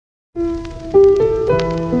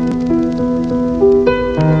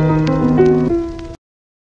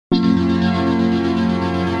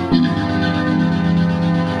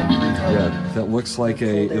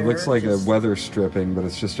looks like a weather stripping, but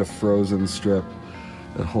it's just a frozen strip.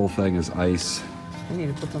 The whole thing is ice. I need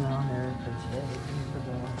to put them on there for today.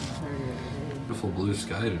 Beautiful blue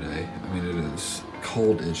sky today. I mean, it is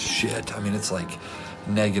cold as shit. I mean, it's like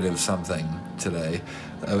negative something today.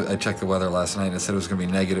 I checked the weather last night and it said it was going to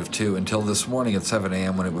be -2 until this morning at 7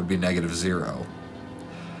 a.m. when it would be -0.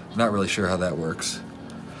 Not really sure how that works.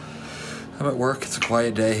 I'm at work. It's a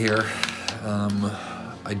quiet day here.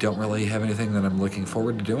 I don't really have anything that I'm looking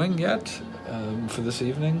forward to doing yet for this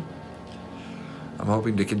evening. I'm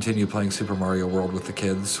hoping to continue playing Super Mario World with the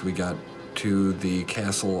kids. We got to the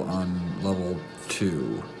castle on level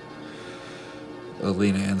 2.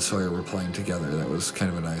 Alina and Sawyer were playing together. That was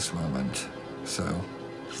kind of a nice moment. So,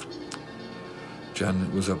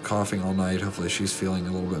 Jen was up coughing all night. Hopefully she's feeling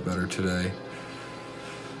a little bit better today.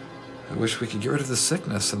 I wish we could get rid of the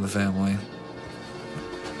sickness in the family.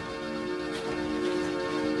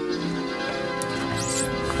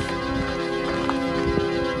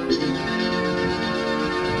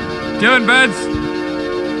 Doing, buds?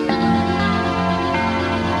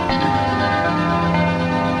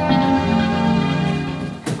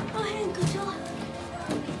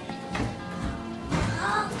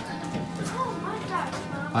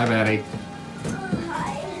 Hi, Maddie.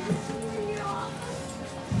 Hi.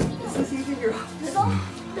 Is this even your office? No,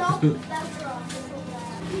 that's your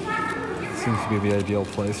office. Seems to be the ideal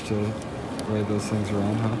place to ride those things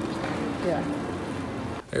around, huh? Yeah.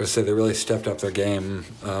 I gotta say, they really stepped up their game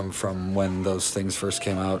from when those things first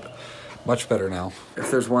came out. Much better now. If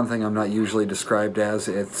there's one thing I'm not usually described as,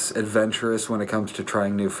 it's adventurous when it comes to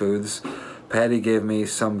trying new foods. Patty gave me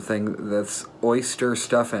something that's oyster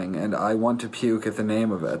stuffing, and I want to puke at the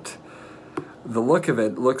name of it. The look of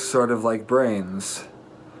it looks sort of like brains.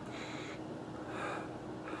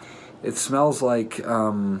 It smells like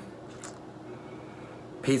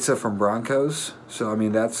pizza from Bronco's, so I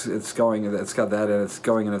mean it's got that in it's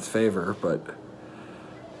going in its favor, but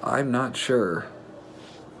I'm not sure.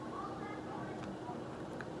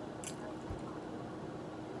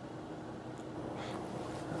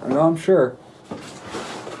 No, I'm sure.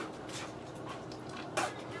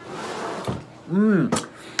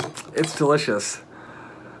 It's delicious.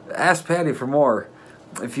 Ask Patty for more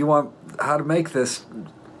if you want how to make this.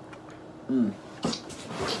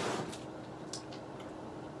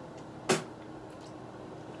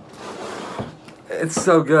 It's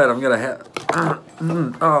so good. I'm gonna have.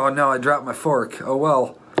 Oh no, I dropped my fork. Oh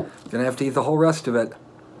well. Gonna have to eat the whole rest of it.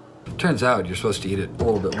 Turns out you're supposed to eat it a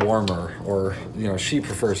little bit warmer, or you know, she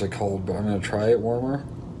prefers it cold, but I'm gonna try it warmer.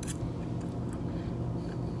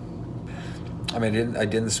 I mean, I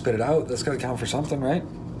didn't spit it out. That's gotta count for something, right?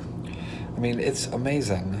 I mean, it's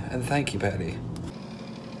amazing, and thank you, Patty.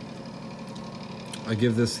 I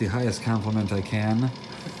give this the highest compliment I can.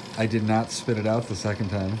 I did not spit it out the second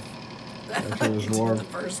time. After it was warm. The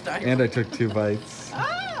first time. And I took 2 bites.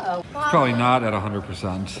 Oh. Probably not at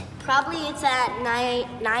 100%. Probably it's at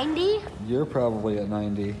 90. You're probably at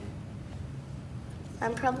 90.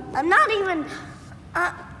 I'm not even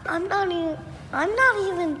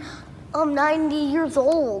 90 years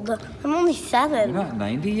old. I'm only 7. You're not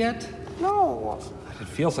 90 yet? No. It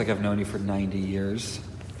feels like I've known you for 90 years.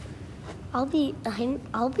 I'll be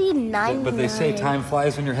 90. But they say time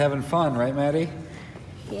flies when you're having fun, right, Maddie?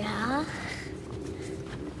 Yeah.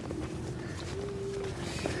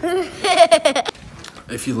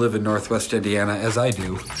 If you live in Northwest Indiana, as I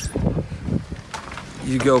do,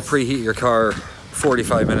 you go preheat your car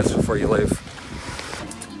 45 minutes before you leave.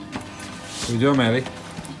 What are you doing, Maddie?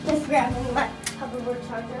 Just grabbing my hoverboard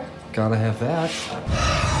charger. Gotta have that.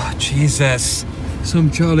 Jesus. Some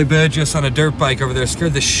Charlie Burgess on a dirt bike over there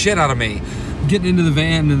scared the shit out of me. I'm getting into the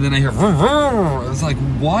van and then I hear vroom, vroom. I was like,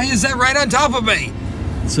 why is that right on top of me?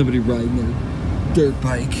 Somebody riding their dirt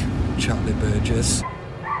bike. Charlie Burgess.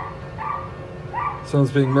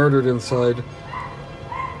 Someone's being murdered inside.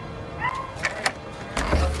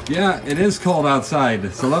 Yeah, it is cold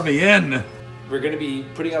outside, so let me in. We're going to be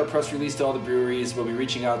putting out a press release to all the breweries. We'll be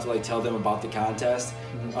reaching out to like tell them about the contest.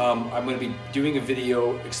 I'm going to be doing a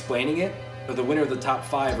video explaining it. For the winner of the top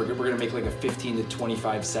 5, we're going to make like a 15 to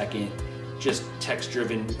 25 second just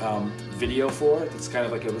text-driven video for it. It's kind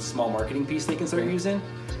of like a small marketing piece they can start using.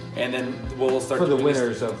 And then we'll start for the doing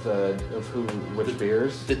winners of which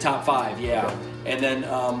beers? The top 5, yeah. Okay. And then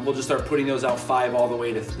we'll just start putting those out 5 all the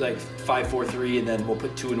way to like 5, 4, 3, and then we'll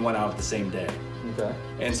put 2 and 1 out the same day. Okay.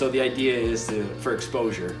 And so the idea is for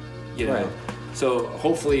exposure, you know. Right. So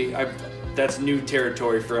hopefully that's new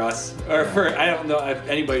territory for us, or for I don't know if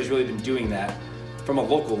anybody's really been doing that from a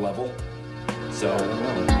local level. So.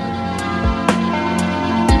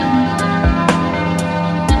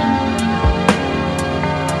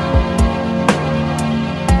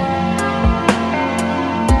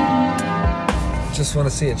 just want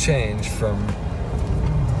to see a change from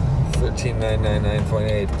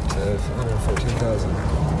 13,999.8 to 114,000.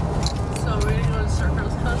 So we're gonna go to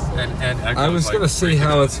Circus Custom. And I was gonna see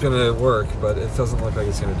how it's gonna work, but it doesn't look like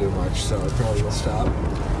it's gonna do much, so I probably will stop.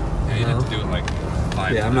 Yeah, you'd have to do it like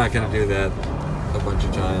 5 Yeah, I'm not gonna do that a bunch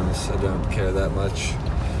of times. I don't care that much.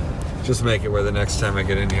 Just make it where the next time I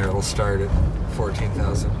get in here, it'll start at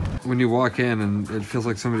 14,000. When you walk in and it feels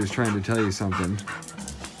like somebody's trying to tell you something.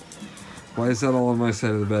 Why is that all on my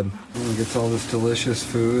side of the bed? He gets all this delicious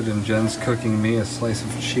food and Jen's cooking me a slice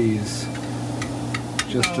of cheese.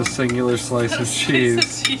 Just a singular slice of cheese.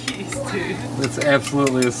 Slice of cheese, dude. It's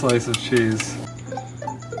absolutely a slice of cheese.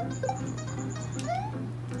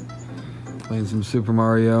 Playing some Super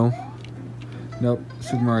Mario. Nope,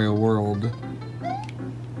 Super Mario World.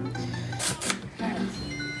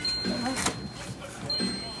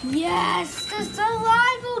 Yes, the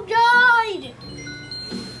survival guide.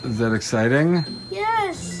 Is that exciting?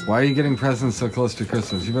 Yes. Why are you getting presents so close to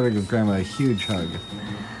Christmas? You better give Grandma a huge hug.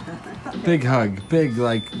 Big hug. Big,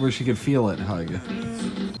 like, where she could feel it hug.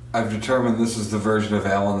 I've determined this is the version of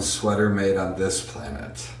Alan's sweater made on this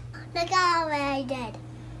planet. Look how I did.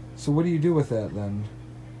 So what do you do with that, then?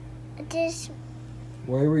 Just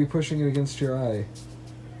Why were you pushing it against your eye?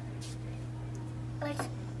 was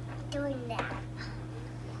doing that.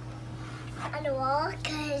 On the wall,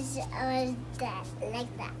 because I was that,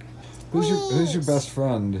 like that. Who's your best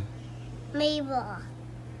friend? Mabel.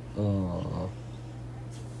 Oh.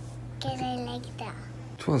 Because I like that.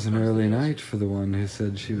 'Twas an early night for the one who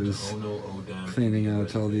said she was cleaning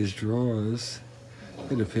out all these drawers.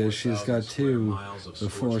 It appears she's got two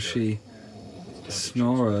before she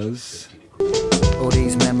snores. All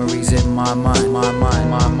these memories in my mind, my mind,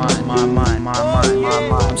 my mind, my mind, my mind, my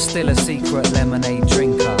mind. I'm still a secret lemonade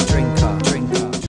drinker.